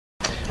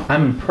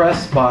I'm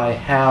impressed by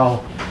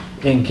how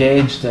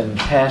engaged and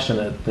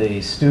passionate the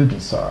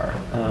students are.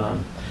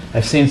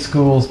 I've seen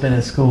been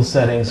in school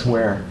settings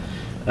where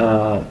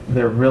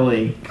they're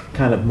really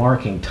kind of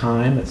marking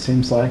time, it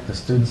seems like the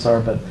students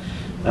are, but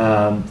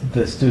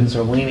the students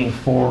are leaning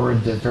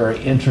forward, they're very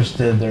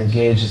interested, they're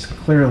engaged.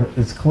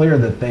 It's clear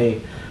that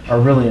they are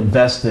really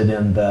invested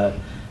in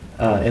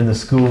the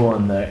school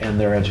and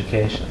their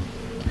education.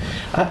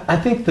 I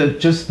think that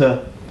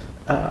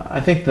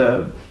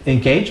the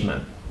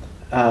engagement,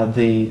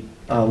 the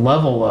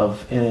level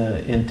of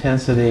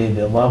intensity,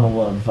 the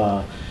level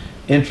of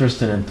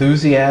interest and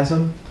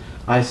enthusiasm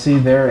I see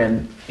there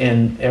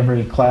in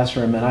every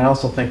classroom, and I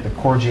also think the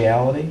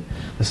cordiality.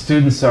 The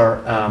students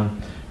are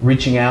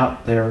reaching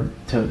out there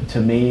to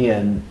me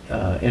and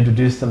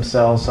introduce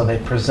themselves, so they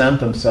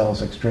present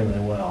themselves extremely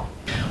well.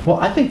 Well,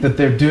 I think that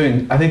they're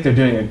doing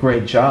a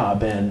great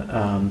job,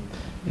 and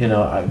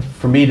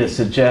for me to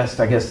suggest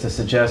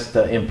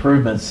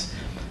improvements,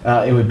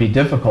 it would be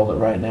difficult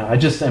right now. I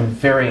just am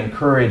very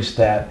encouraged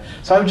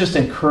so I would just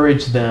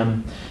encourage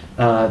them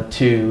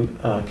to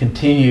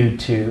continue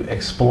to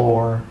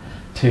explore,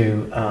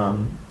 to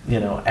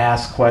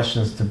ask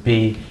questions, to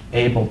be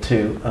able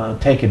to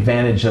take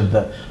advantage of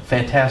the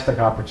fantastic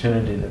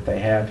opportunity that they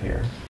have here.